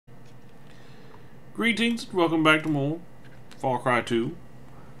Greetings, welcome back to more Far Cry 2.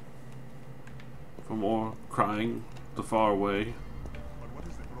 For more crying the far away. But what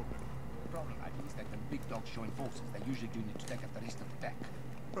is the problem? The problem, I think, is that when big dogs join forces, they usually do need to take up the rest of the deck.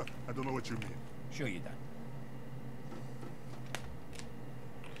 Huh, I don't know what you mean. Sure you don't.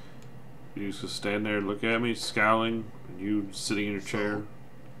 You just stand there and look at me, scowling, and you sitting in your chair.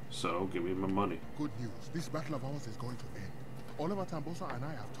 So, give me my money. Good news. This battle of ours is going to end. Oliver Tambosa and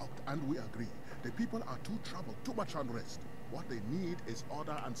I have talked, and we agree. The people are too troubled, too much unrest. What they need is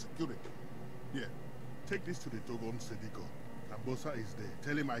order and security. Yeah. Take this to the Dogon Sediko. Tambosa is there.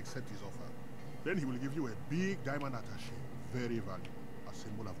 Tell him I accept his offer. Then he will give you a big diamond attaché. Very valuable. A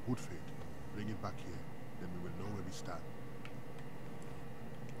symbol of good faith. Bring it back here. Then we will know where we stand.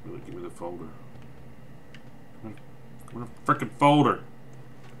 Really, give me the folder. Come on, a frickin' folder.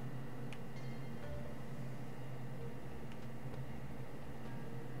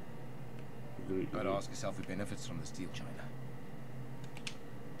 Better ask yourself who benefits from the steel China.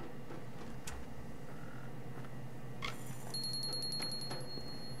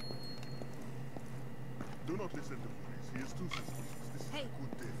 Do not listen to police. He is too suspicious. This is a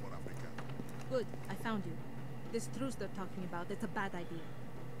good day for Africa. Good, I found you. This truce they're talking about, it's a bad idea.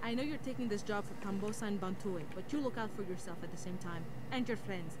 I know you're taking this job for Tambosa and Bantue, but you look out for yourself at the same time, and your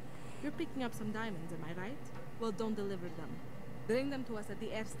friends. You're picking up some diamonds, am I right? Well, don't deliver them. Bring them to us at the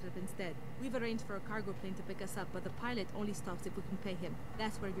airstrip instead. We've arranged for a cargo plane to pick us up, but the pilot only stops if we can pay him.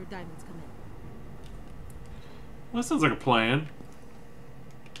 That's where your diamonds come in. Well, that sounds like a plan.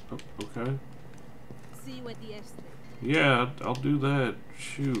 Oh, okay. See you at the airstrip. Yeah, I'll do that.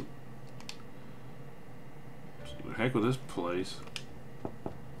 Shoot. The heck with this place.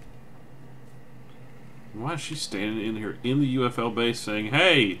 Why is she standing in here in the UFL base saying,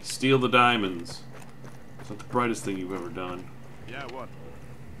 "Hey, steal the diamonds"? It's not the brightest thing you've ever done. Yeah, what?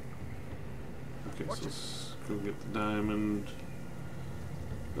 Okay, so let's go get the diamond.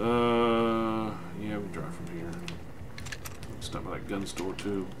 Yeah, we drive from here. Let's stop by that gun store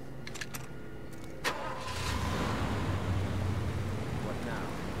too. What now?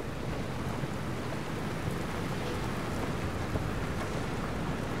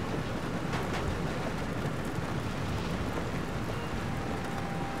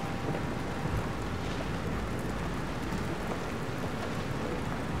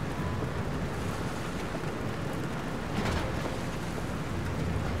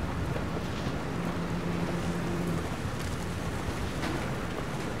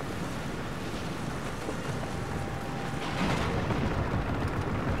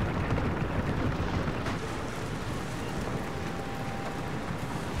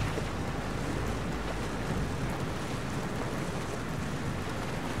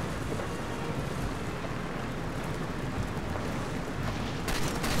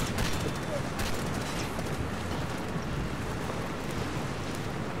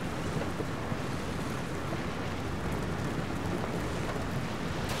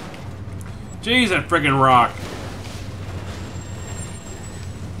 Jeez, that friggin' rock!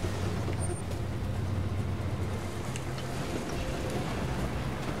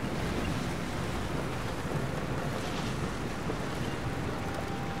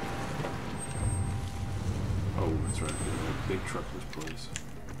 Oh, that's right. That big truck this place.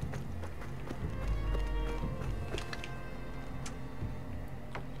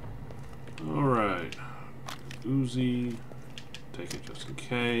 Alright. Uzi. Take it just in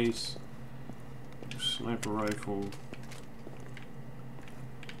case. Sniper rifle.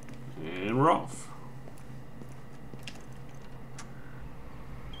 And we're off.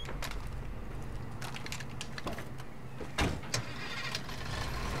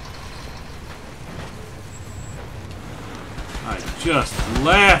 I just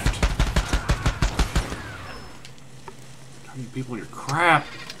left. How many people in your crap?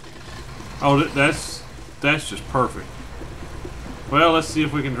 Oh, that's just perfect. Well, let's see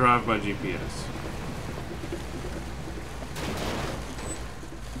if we can drive by GPS.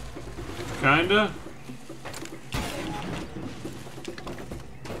 Kinda.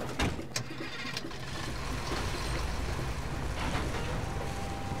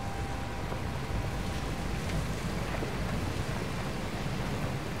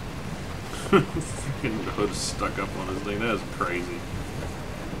 Freaking hood stuck up on his thing. That is crazy.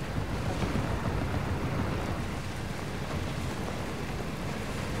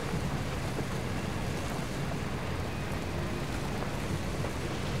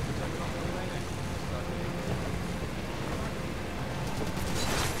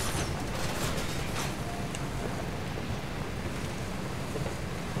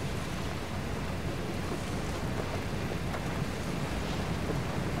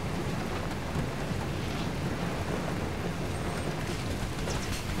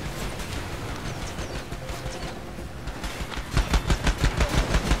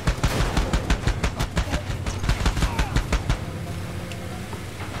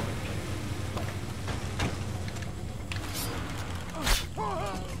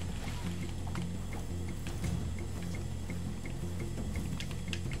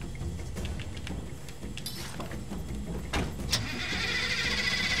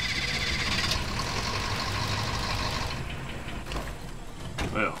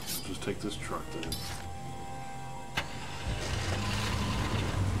 just take this truck then.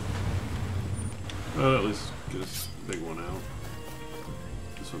 Well, at least get this big one out.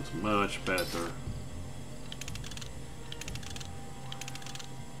 This one's much better.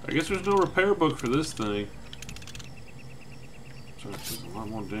 I guess there's no repair book for this thing. So it does a lot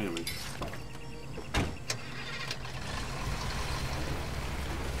more damage.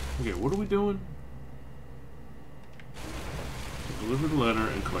 Okay, what are we doing? Deliver the letter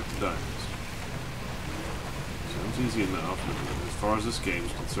and collect the diamonds. Sounds easy enough, but as far as this game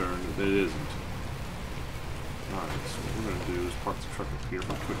is concerned, it isn't. Alright, so what we're going to do is park the truck up here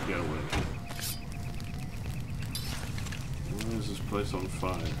for a quick getaway. Why is this place on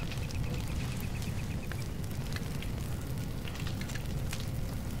fire?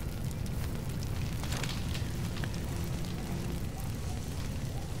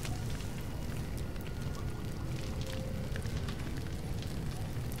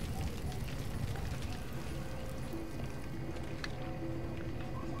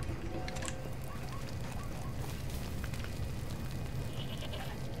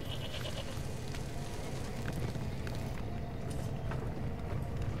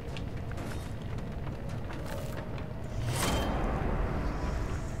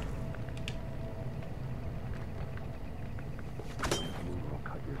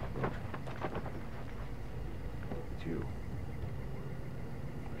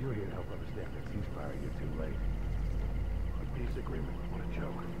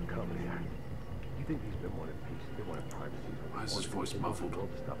 Why is his voice muffled?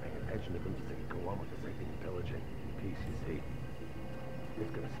 Stop paying attention to them so they can go on with the raping and pillaging. Peace, you see. It's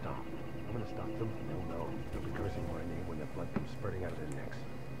gonna stop. I'm gonna stop them, and they'll know. They'll be cursing my name when the blood comes spurting out of their necks.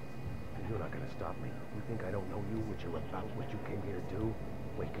 And you're not gonna stop me. You think I don't know you, what you're about, what you came here to do?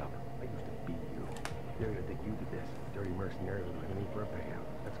 Wake up. I used to beat you. They're gonna think you did this. Dirty mercenary with money for a payout.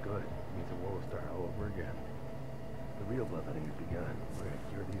 That's good. It means the war will start all over again. The real bloodletting has begun. We're gonna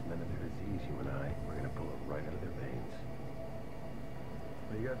cure these men of their disease, you and I. We're gonna pull it right out of their veins.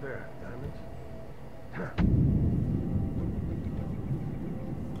 What do you got there? Diamonds?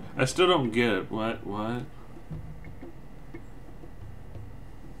 I still don't get it. What? What?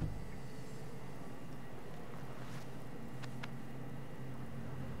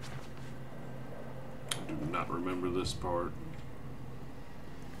 I do not remember this part.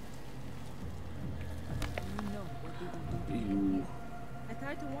 No, what did you do? Ew. I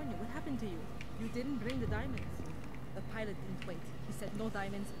tried to warn you. What happened to you? You didn't bring the diamonds. The pilot didn't wait. He said no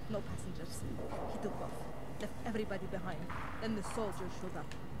diamonds, no passengers. He took off, left everybody behind. Then the soldiers showed up.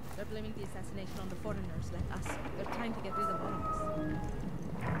 They're blaming the assassination on the foreigners like us. They're trying to get rid of all of us.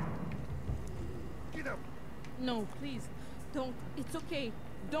 Get up! No, please. Don't. It's okay.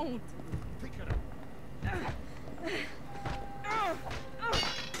 Don't. Pick it up.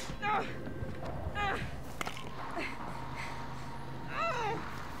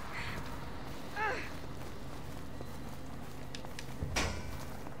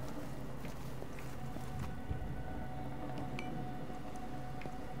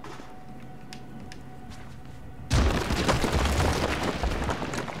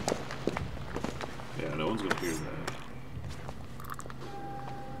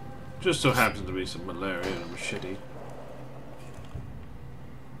 Just so happens to be some malaria and a machete.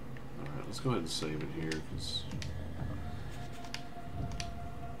 Alright, let's go ahead and save it here, because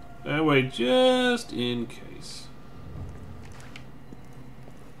that way, just in case.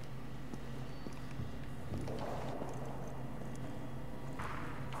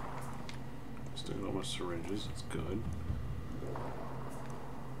 Still got all my syringes, that's good.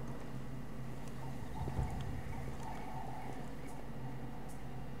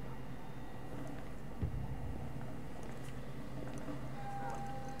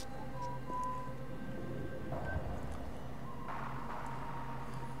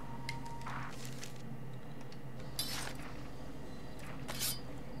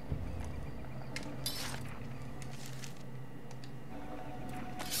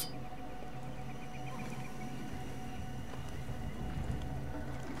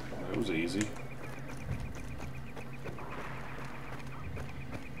 That was easy.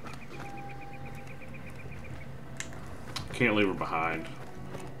 Can't leave her behind.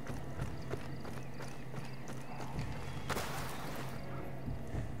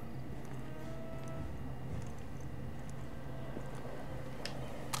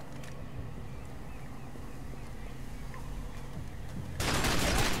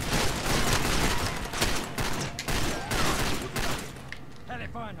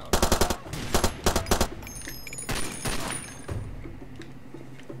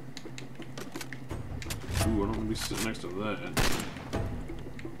 Ooh, I don't want to be sitting next to that.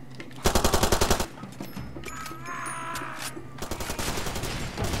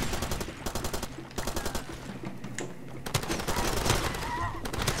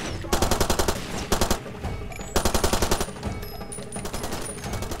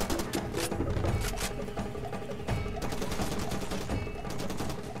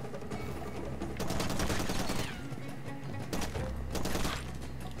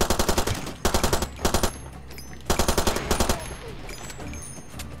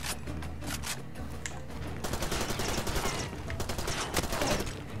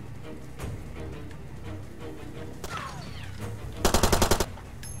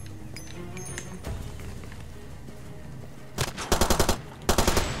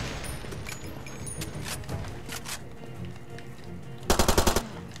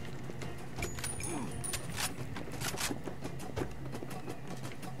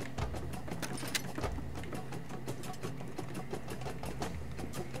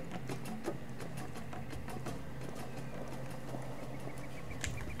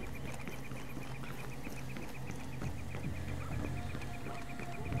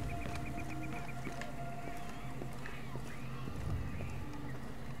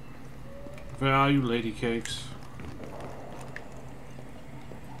 value, lady cakes.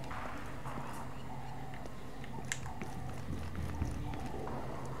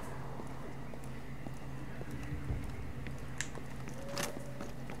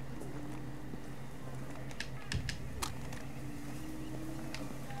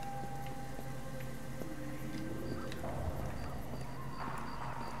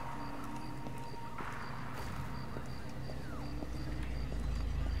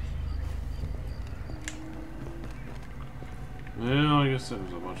 Well, I guess that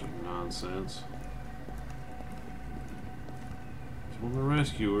was a bunch of nonsense. Just want to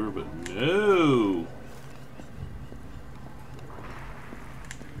rescue her, but no!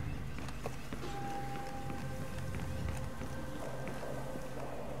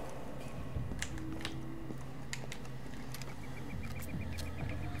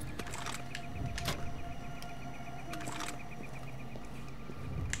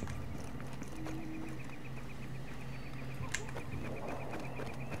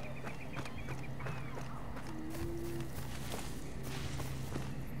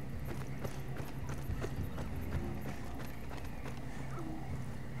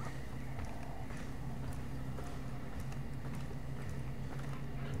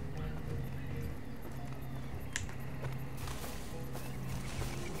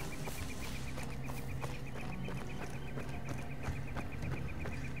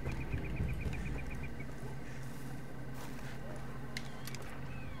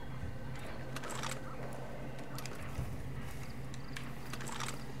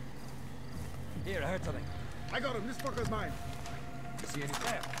 Here, I heard something. I got him. This fucker's mine. You see any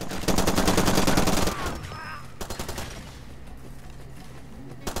there?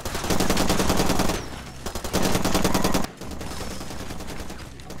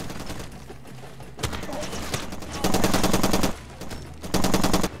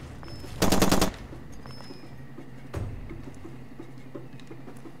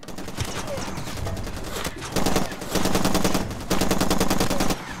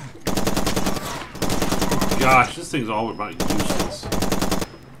 Gosh, this thing's all about useless.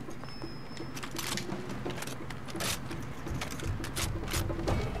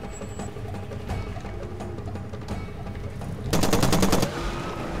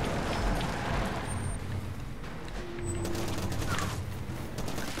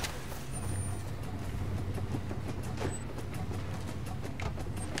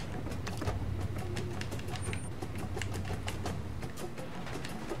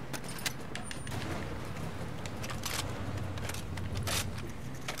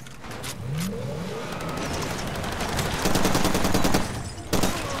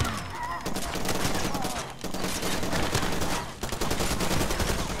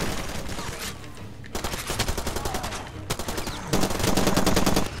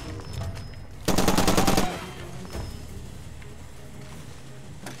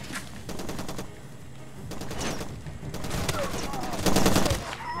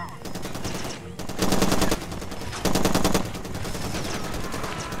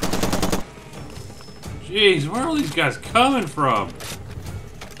 Jeez, where are all these guys coming from?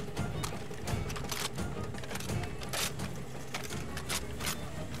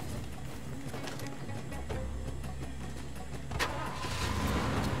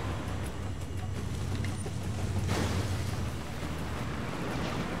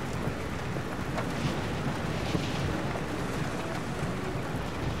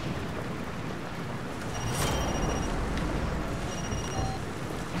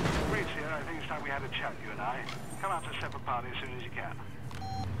 We had a chat, you and I. Come out to a separate party as soon as you can.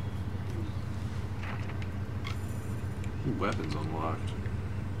 Weapons unlocked.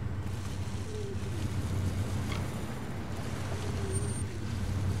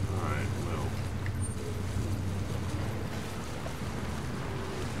 Alright, well.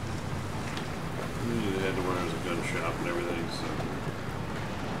 We need to head to where there's a gun shop and everything, so.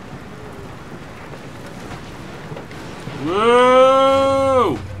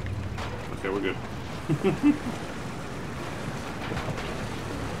 Whoa! Okay, we're good.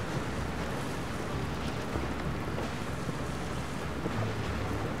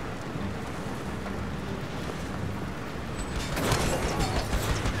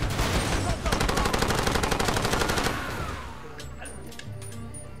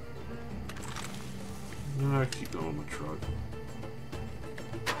 I keep going with my truck.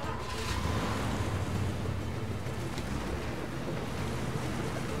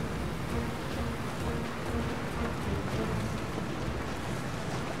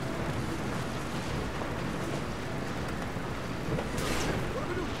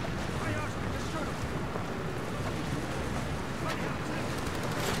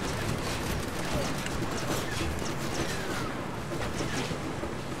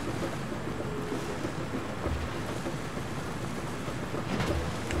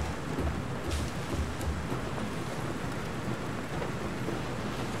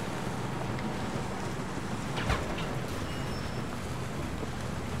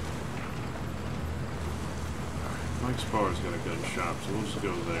 This bar's got a gun shop, so we'll just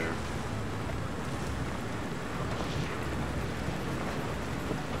go there.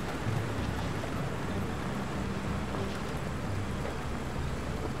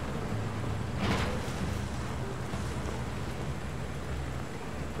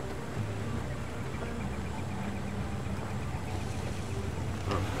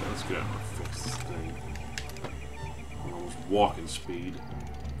 Okay, let's get out and fix this thing. Almost walking speed.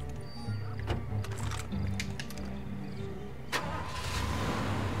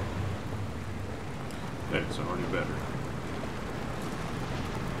 Okay, it's already better.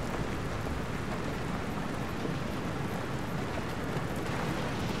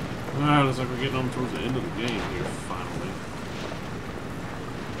 Alright, looks like we're getting on towards the end of the game here, finally.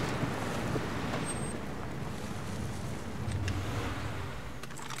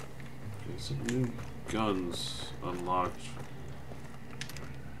 Okay, some new guns unlocked.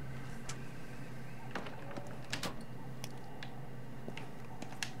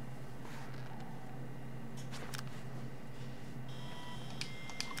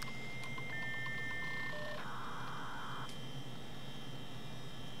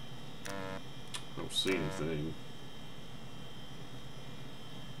 Don't see anything.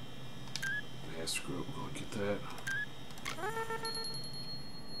 Yeah, screw it, we'll go get that.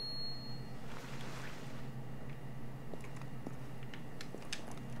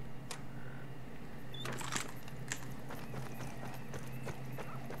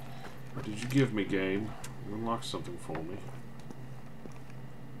 What did you give me, game? You unlocked something for me.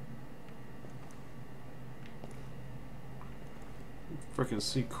 Frickin'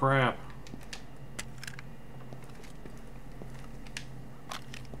 see crap.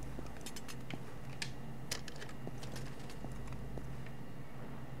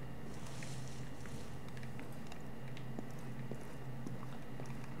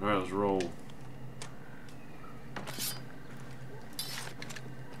 Alright, let's roll.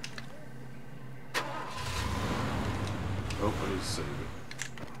 Oh, I need to save it.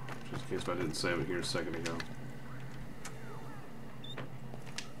 Just in case if I didn't save it here a second ago.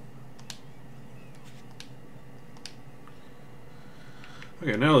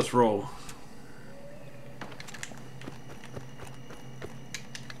 Okay, now let's roll.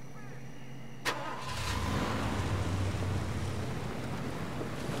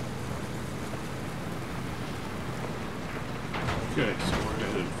 Okay, so we're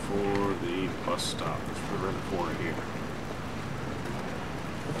headed for the bus stop. We're around the corner here.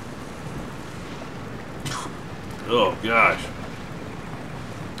 Oh gosh.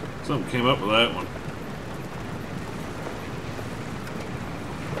 Something came up with that one.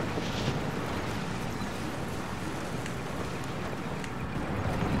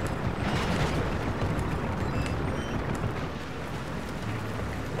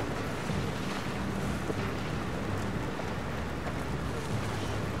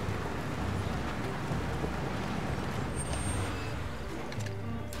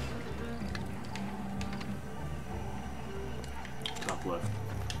 Left.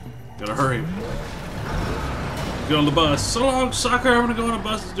 Gotta hurry. Get on the bus. So long, sucker. I'm gonna go on a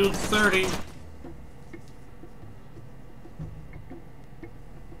bus that's doing 30.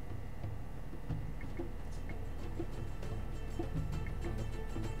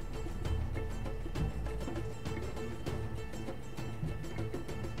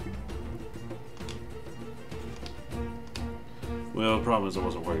 Well, the problem is I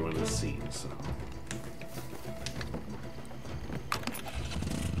wasn't wearing one of the seats, so.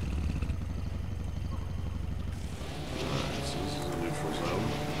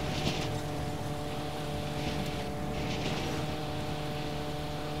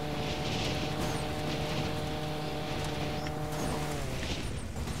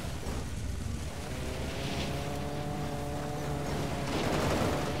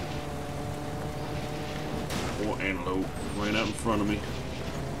 Antelope ran out in front of me.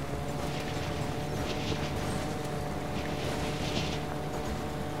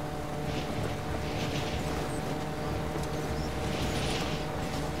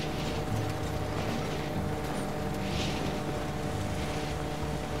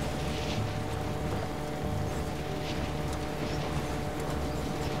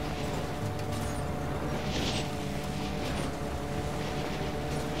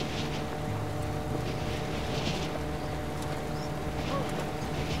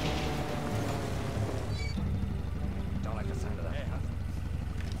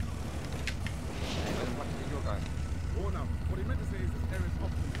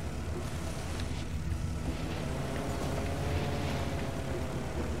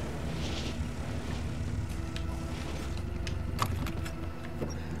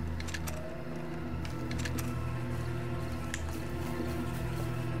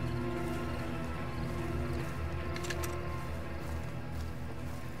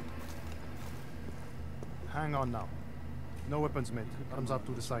 hang on now. No weapons, mate. Arms up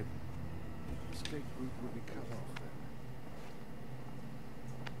to the side. Escape route will be cut off then.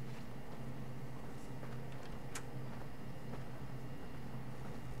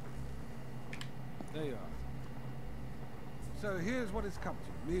 There you are. So here's what it's come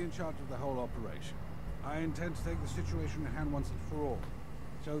to. Me in charge of the whole operation. I intend to take the situation in hand once and for all.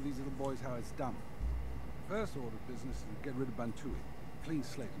 Show these little boys how it's done. First order of business is to get rid of Bantui. Clean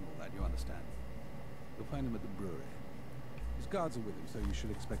slate and all that, you understand. You'll find him at the brewery. His guards are with him, so you should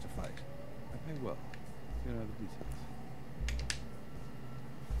expect a fight. I pay well. Here are the details.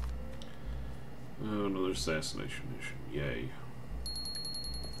 Oh, another assassination mission. Yay.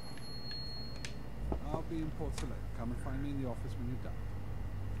 I'll be in Port Select. Come and find me in the office when you're done.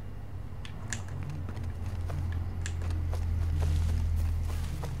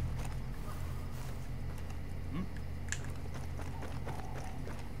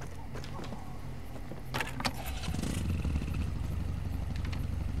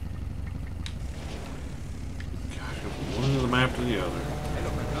 One of them after the other.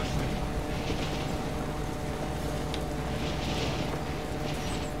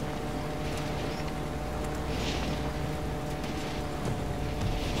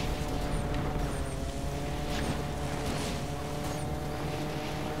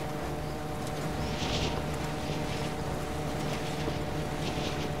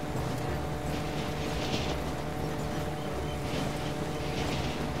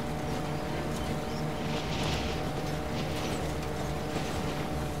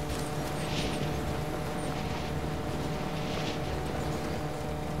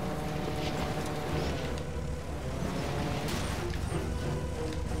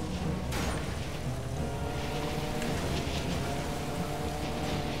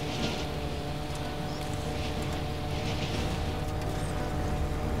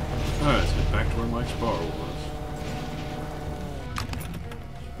 Alright, let's get back to where Mike's bar was.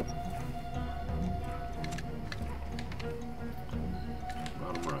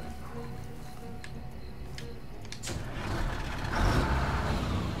 Bottom right.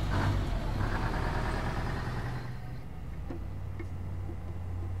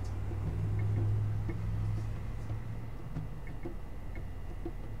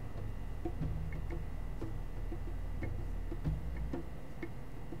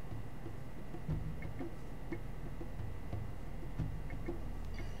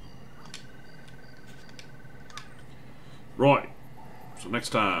 Right. So next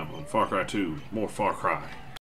time on Far Cry 2, more Far Cry.